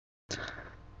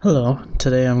Hello,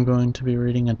 today I'm going to be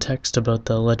reading a text about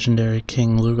the legendary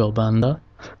king Lugalbanda,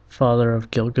 father of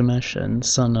Gilgamesh and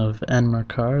son of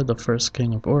Anmarkar, the first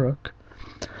king of Uruk.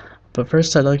 But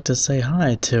first I'd like to say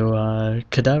hi to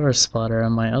Cadaver Spotter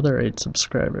and my other 8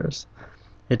 subscribers.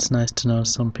 It's nice to know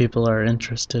some people are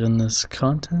interested in this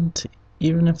content,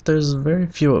 even if there's very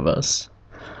few of us.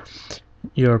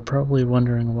 You're probably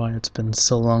wondering why it's been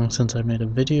so long since I made a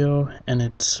video, and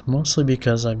it's mostly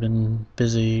because I've been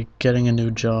busy getting a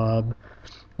new job,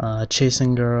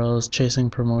 chasing girls, chasing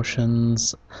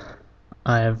promotions.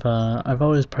 I've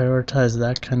always prioritized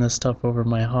that kind of stuff over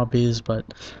my hobbies, but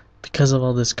because of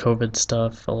all this COVID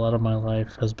stuff, a lot of my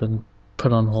life has been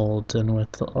put on hold, and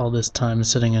with all this time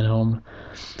sitting at home,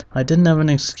 I didn't have an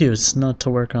excuse not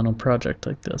to work on a project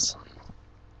like this.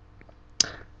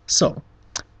 So,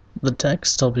 the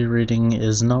text I'll be reading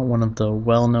is not one of the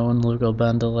well-known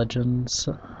Lugalbanda legends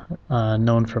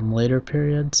known from later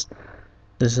periods.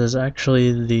 This is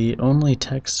actually the only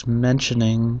text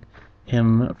mentioning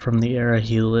him from the era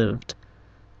he lived.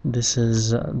 This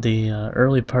is the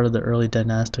early part of the early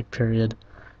dynastic period.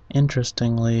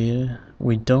 Interestingly,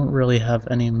 we don't really have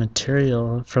any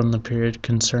material from the period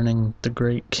concerning the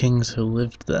great kings who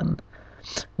lived then,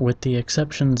 with the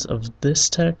exceptions of this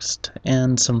text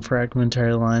and some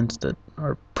fragmentary lines that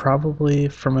are probably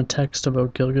from a text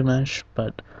about Gilgamesh,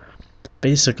 but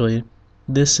basically,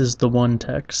 this is the one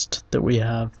text that we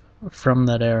have from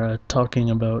that era talking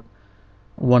about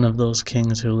one of those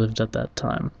kings who lived at that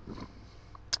time.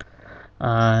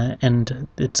 And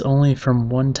it's only from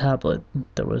one tablet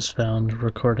that was found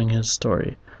recording his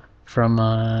story, from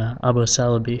Abu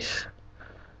Salabih.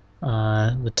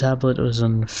 The tablet was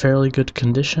in fairly good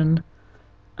condition.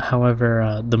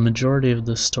 However, the majority of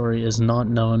the story is not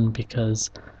known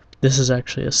because this is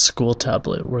actually a school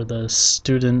tablet where the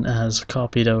student has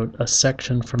copied out a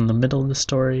section from the middle of the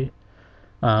story,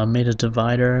 made a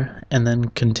divider, and then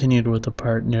continued with the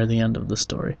part near the end of the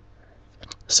story.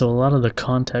 So a lot of the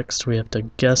context we have to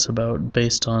guess about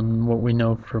based on what we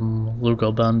know from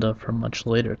Lugalbanda from much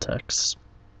later texts.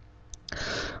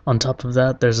 On top of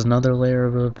that, there's another layer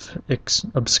of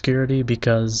obscurity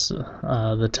because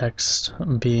the text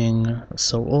being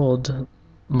so old,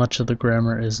 much of the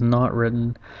grammar is not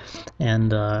written,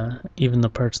 and even the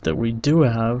parts that we do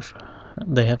have,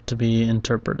 they have to be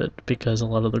interpreted because a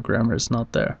lot of the grammar is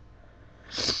not there.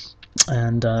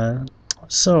 And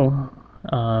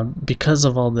because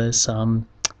of all this,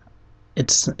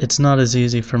 it's not as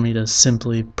easy for me to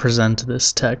simply present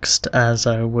this text as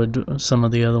I would some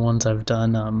of the other ones I've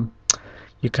done.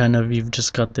 You've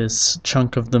just got this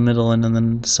chunk of the middle and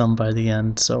then some by the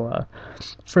end. So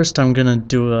first I'm gonna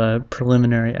do a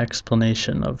preliminary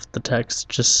explanation of the text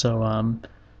just so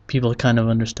people kind of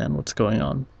understand what's going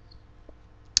on.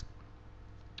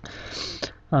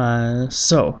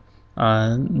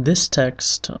 This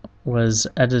text was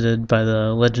edited by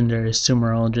the legendary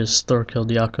Sumerologist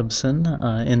Thorkild Jakobsen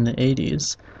in the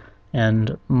 80s,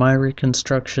 and my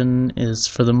reconstruction is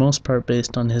for the most part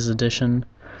based on his edition.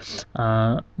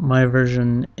 My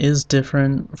version is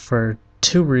different for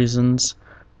 2 reasons.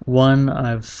 One,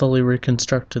 I've fully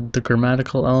reconstructed the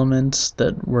grammatical elements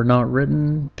that were not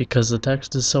written because the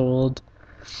text is so old.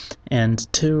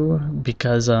 And 2,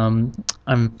 because I'm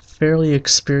fairly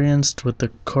experienced with the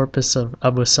corpus of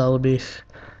Abu Salabih.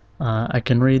 I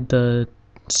can read the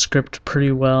script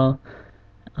pretty well.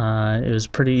 It was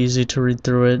pretty easy to read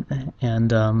through it,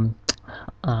 and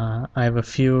I have a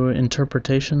few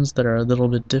interpretations that are a little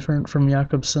bit different from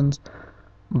Jakobsen's,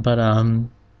 but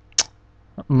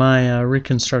my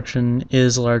reconstruction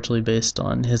is largely based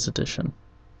on his edition.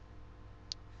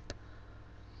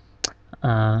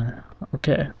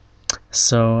 Okay,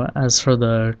 so as for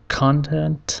the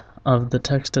content of the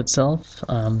text itself,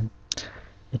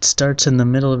 it starts in the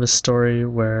middle of a story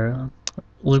where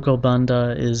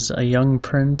Lugalbanda is a young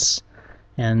prince,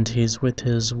 and he's with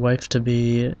his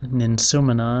wife-to-be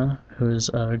Ninsumuna, who's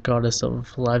a goddess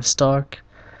of livestock,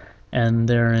 and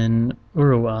they're in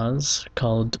Uruaz,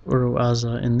 called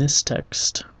Uruaza in this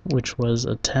text, which was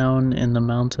a town in the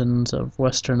mountains of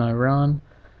western Iran.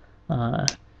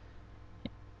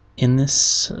 In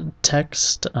this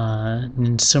text,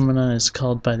 Ninsumuna is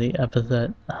called by the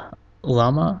epithet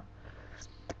Lama,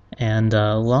 and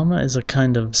Lama is a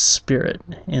kind of spirit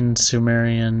in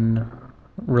Sumerian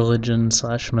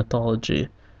religion/mythology.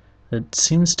 It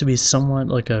seems to be somewhat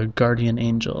like a guardian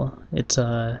angel. It's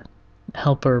a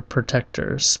helper,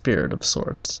 protector, spirit of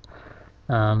sorts.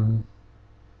 And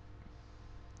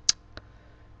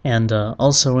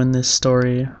also in this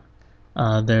story,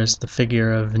 there's the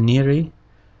figure of Niri,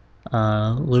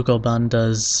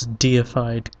 Lugalbanda's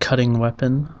deified cutting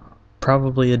weapon,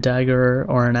 probably a dagger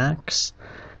or an axe,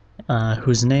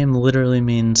 whose name literally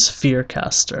means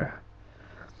fear-caster.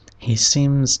 He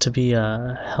seems to be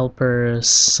a helper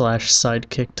slash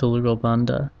sidekick to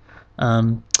Lugalbanda.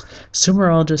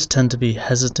 Sumerologists tend to be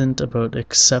hesitant about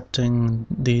accepting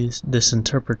this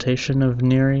interpretation of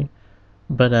Neri,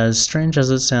 but as strange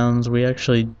as it sounds, we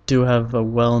actually do have a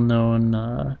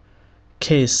well-known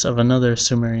case of another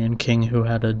Sumerian king who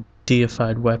had a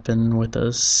deified weapon with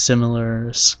a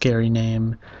similar scary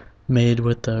name made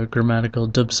with the grammatical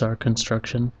Dubsar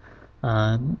construction.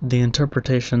 The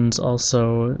interpretation's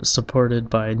also supported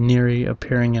by Neri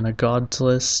appearing in a gods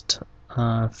list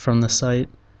from the site,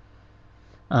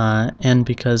 and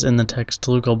because in the text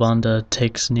Lugalbanda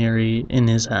takes Neri in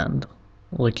his hand,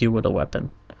 like you would a weapon.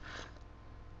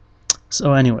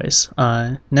 So anyways,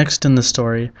 next in the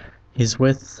story, he's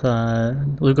with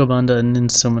Lugalbanda and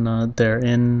Ninsumuna. They're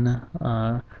in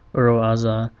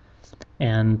Uruaza,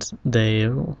 and they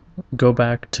go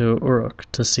back to Uruk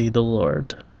to see the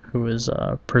Lord, who is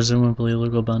presumably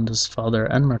Lugalbanda's father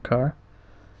Enmerkar.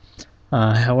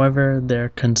 However, they're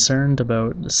concerned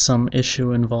about some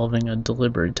issue involving a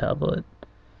delivery tablet.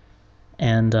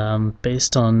 And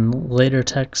based on later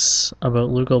texts about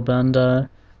Lugalbanda,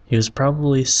 he was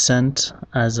probably sent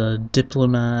as a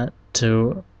diplomat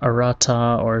to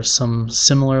Arata or some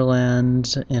similar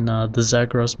land in the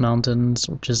Zagros Mountains,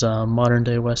 which is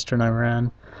modern-day western Iran,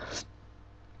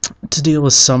 to deal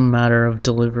with some matter of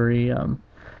delivery,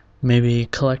 maybe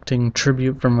collecting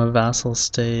tribute from a vassal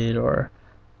state or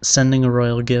sending a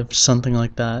royal gift, something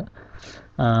like that.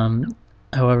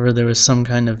 However, there was some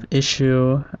kind of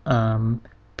issue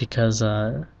because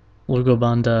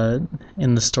Lugalbanda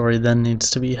in the story then needs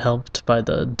to be helped by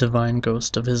the divine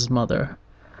ghost of his mother.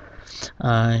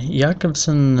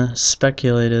 Jakobsen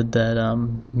speculated that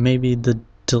maybe the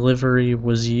delivery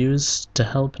was used to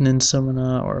help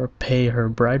Ninsumuna or pay her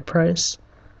bride price.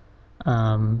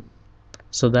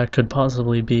 So that could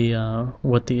possibly be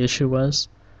what the issue was.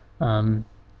 And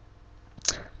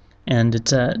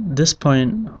it's at this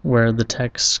point where the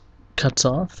text cuts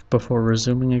off before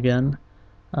resuming again.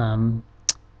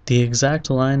 The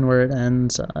exact line where it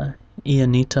ends,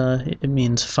 Ianita, it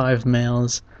means 5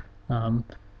 males.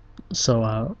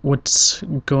 So what's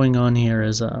going on here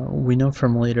is we know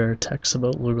from later texts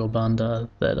about Lugalbanda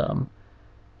that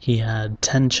he had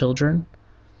 10 children.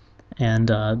 And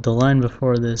the line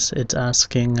before this, it's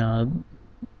asking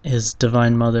his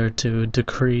divine mother to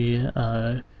decree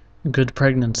good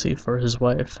pregnancy for his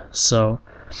wife. So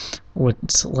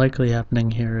what's likely happening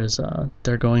here is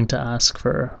they're going to ask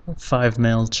for 5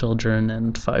 male children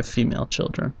and 5 female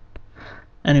children.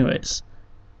 Anyways,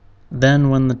 then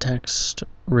when the text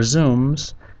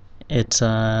resumes, it's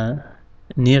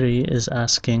Neri is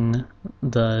asking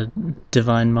the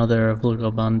divine mother of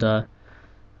Lugalbanda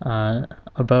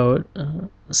about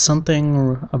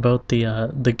something about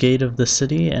the gate of the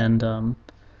city, and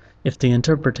if the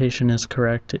interpretation is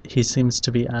correct, he seems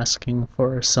to be asking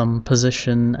for some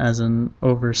position as an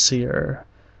overseer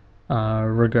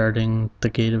regarding the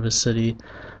gate of a city,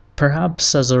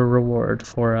 perhaps as a reward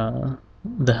for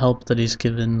the help that he's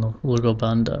given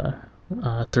Lugalbanda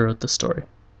throughout the story.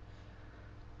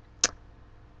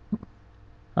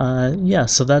 Yeah,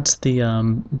 so that's the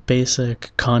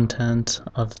basic content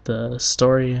of the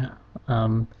story.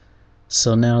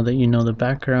 So now that you know the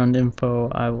background info,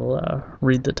 I will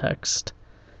read the text.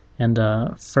 And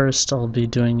first I'll be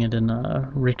doing it in a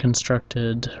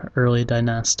reconstructed early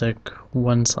dynastic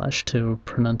 1/2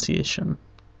 pronunciation.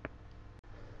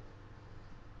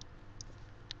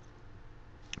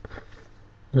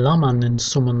 Lama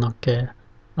Ninsumunake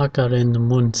Akaren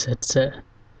Munsetse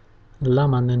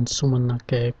Lama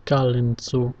Ninsumunake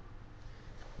Kalinsu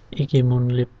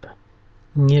Igimunlip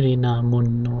Nirina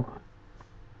Munno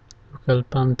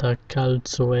Lugalbanda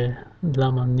Kalzue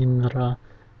Lama Ninra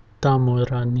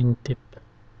Tamura Nintip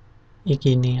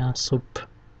Iginia Sup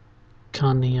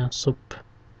Kania Sup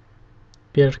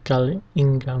Birkal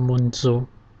Inga Munzu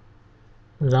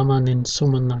Lama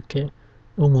Ninsumunake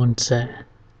Umunse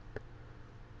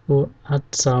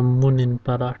Atsa Munin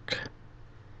Barak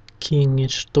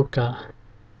Kingishtuka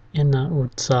Ena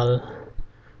Utsal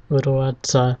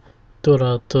Uruatsa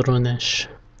Tura Turunesh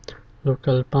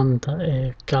Lugalbanda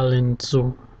e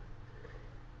Kalinzu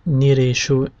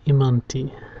Nirishu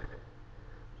Imanti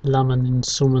Lamanin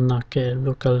Sumunake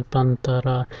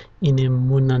Lugalbandara Inim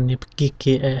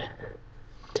Munanipgiki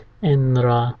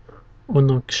Enra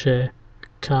Unukshe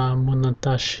Ka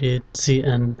Munatashi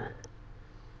Zien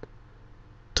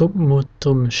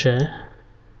Tupmutumshe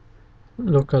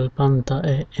Lugalbanda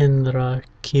e Enra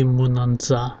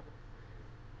Kimunanza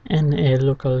En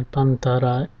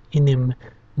Lugalbandara Inim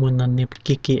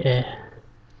munanipkikie.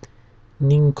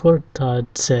 Ninkorta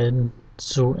tsen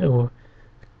zu u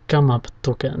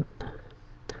kamaptuken.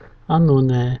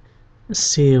 Anune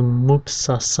si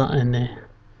mupsasaene.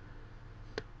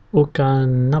 Uka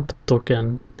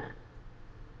naptuken.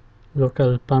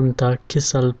 Lugalbanda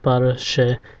kisalbar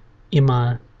she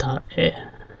imatae.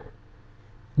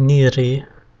 Niri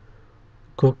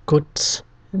kukuts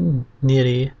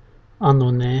niri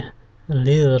anune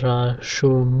lira shu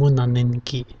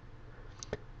munaninki.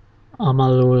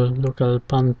 Amalu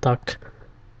lugalbandak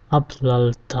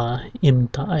ablalta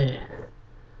imtae.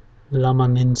 Lama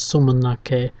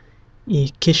Ninsumunake I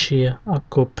kishi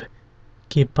akup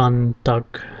kibandag.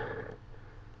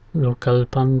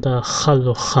 Lugalbanda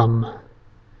haluham.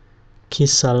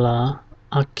 Kisala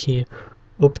aki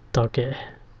uptage.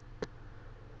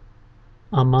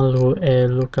 Amalu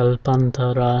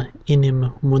lugalbandara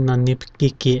inim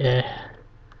munanipkikie.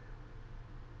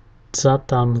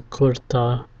 Zatam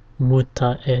kurta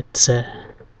muta etse.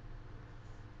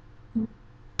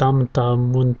 Tamta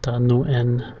munta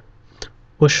nuen.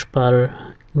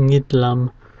 Ushpar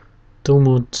ngidlam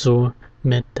tumudzu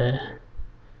mete.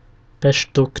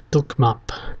 Peshtuk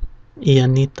tukmap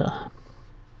ianita.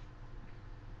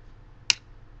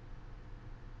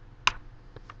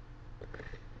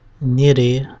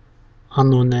 Niri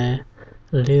anune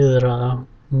lira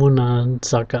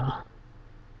munadzaga.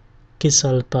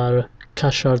 Kisalpar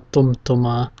kashar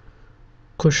tumtuma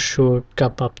kushu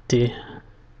kapapti.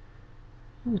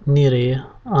 Niri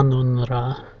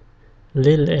anunra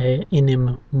lil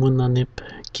inim munanip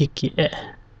kikie.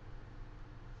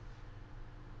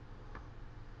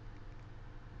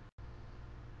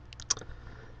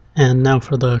 And now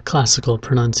for the classical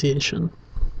pronunciation.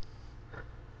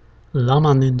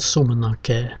 Lama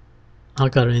Ninsumunake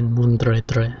agarin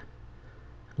mundretre.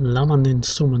 Lama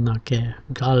Ninsumunake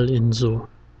gal inzu.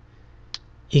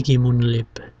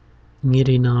 Igimunlip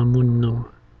ngirina munnu.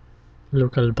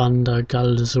 Lugalbanda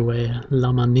galzue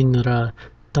lama ninra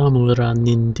tamura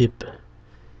nindip.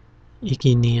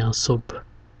 Iginia sub.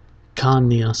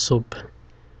 Kania sub.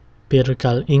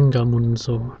 Birgal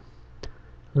ingamunzu.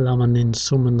 Lama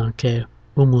Ninsumunake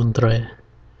umundre.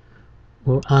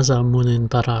 Uaza munin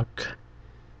barak.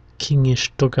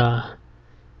 Kingishtuga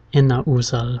ena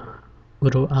uzal.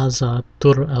 Uruaza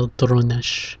tur al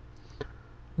drunesh.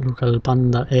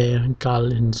 Lugalbanda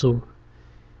gal inzu.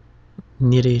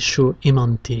 Niri shu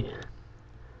imanti.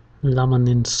 Lama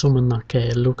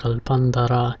Ninsumunake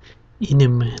lugalbandara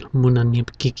inim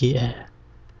munanipkikie.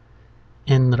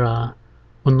 Enra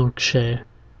unukshe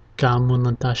ga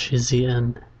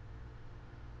munadashizien.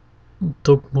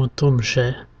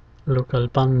 Tugmutumshe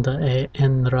lugalbanda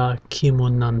enra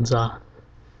kimunanza.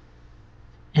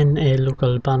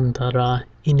 Lugalbandara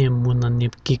inim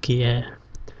munanipkikie.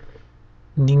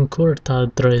 Ninkurta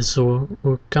drezu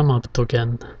u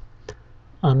kamaptugen.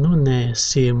 Anune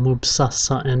si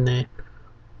mubsassa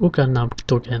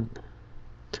uganaptugen.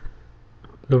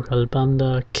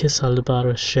 Lugalbanda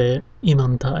kisalbar she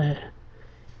imantae.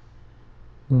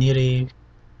 Niri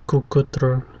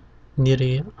kukutr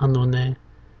niri anune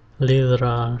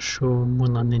lira shu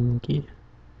munaninki.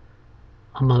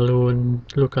 Amalun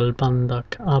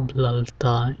lugalbandak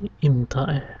ablalta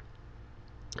imtae.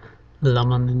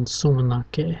 Lama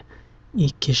Ninsumunake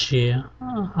ikishi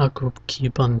akup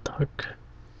kibantak.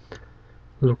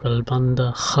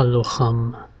 Lugalbanda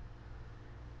haluham.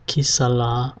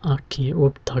 Kisala aki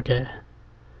uptage.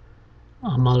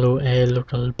 Amalu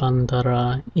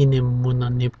lugalbandara inim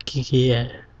munanipkikie.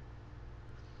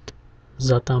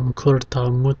 Zatam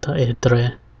kurta muta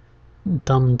edre.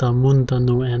 Damda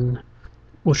mundanuen.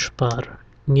 Ushpar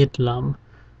ngidlam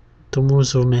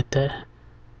tumuzumete.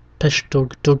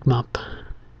 Peshtug dugmap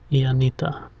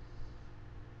ianita.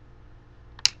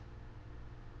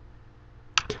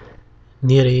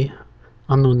 Niri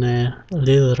anune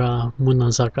lira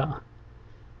munazaga.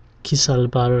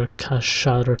 Kisalbar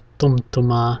kashar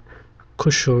tumtuma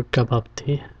kushu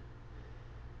kababti.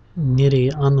 Niri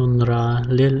anunra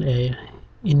lil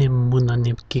inim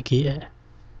munanipkikie.